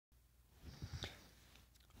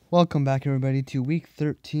Welcome back, everybody, to week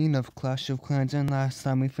 13 of Clash of Clans, and last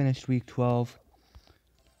time we finished week 12.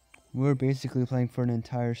 We're basically playing for an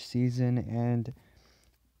entire season, and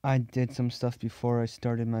I did some stuff before I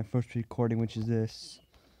started my first recording, which is this,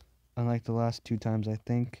 unlike the last two times, I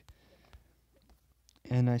think.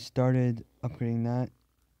 And I started upgrading that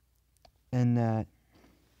and that.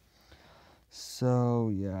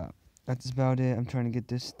 So, yeah, that's about it. I'm trying to get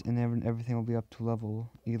this, and everything will be up to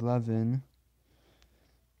level 11.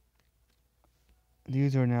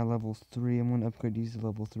 These are now level 3. I'm going to upgrade these to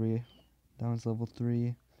level 3. That one's level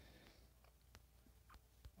 3.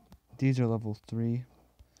 These are level 3.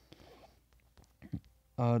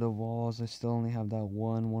 The walls, I still only have that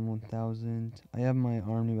one 1000. I have my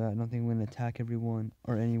army, but I don't think I'm going to attack everyone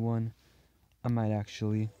or anyone. I might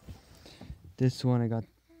actually. This one, I got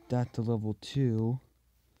that to level 2.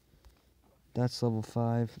 That's level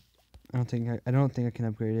 5. I don't think I can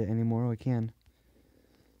upgrade it anymore. Oh, I can.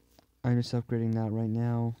 I'm just upgrading that right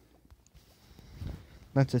now.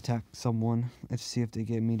 Let's attack someone. Let's see if they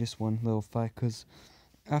give me just one little fight, because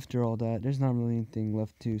after all that, there's not really anything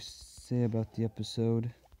left to say about the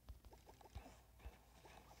episode.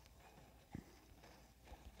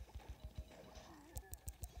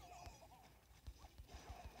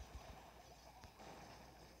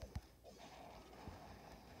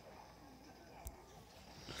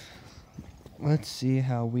 Let's see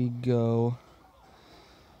how we go.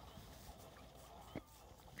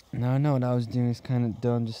 Now I know what I was doing is kind of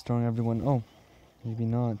dumb, just throwing everyone. Oh, maybe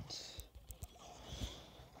not.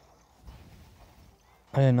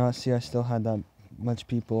 I did not see I still had that much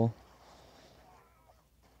people.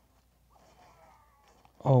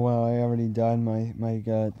 Oh wow, I already died my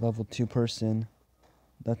level 2 person.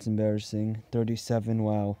 That's embarrassing. 37,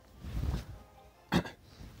 wow.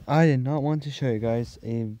 I did not want to show you guys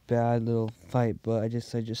a bad little fight, but I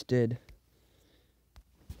just did.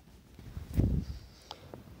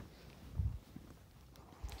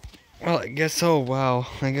 Well, I guess so. Wow.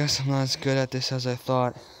 I guess I'm not as good at this as I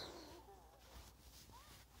thought.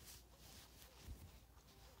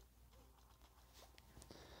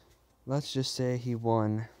 Let's just say he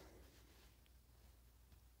won.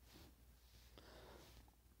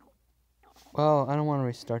 Well, I don't want to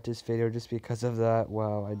restart this video just because of that.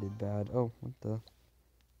 Wow, I did bad. Oh, what the?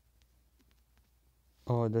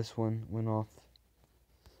 Oh, this one went off.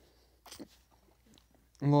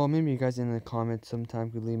 Well, maybe you guys in the comments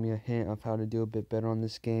sometime could leave me a hint of how to do a bit better on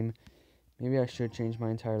this game. Maybe I should change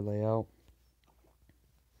my entire layout.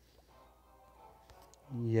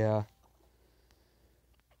 Yeah.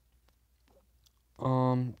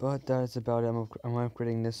 But that's about it. I'm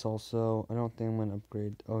upgrading this also. I don't think I'm gonna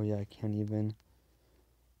upgrade. Oh yeah, I can't even.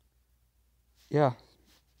 Yeah.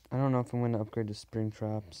 I don't know if I'm gonna upgrade to spring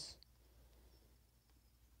traps.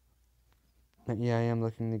 But yeah, I am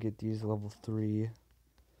looking to get these level 3.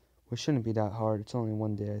 Which shouldn't be that hard. It's only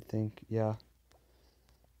one day, I think. Yeah.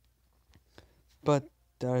 But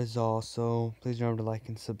that is all. So please remember to like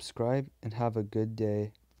and subscribe, and have a good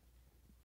day.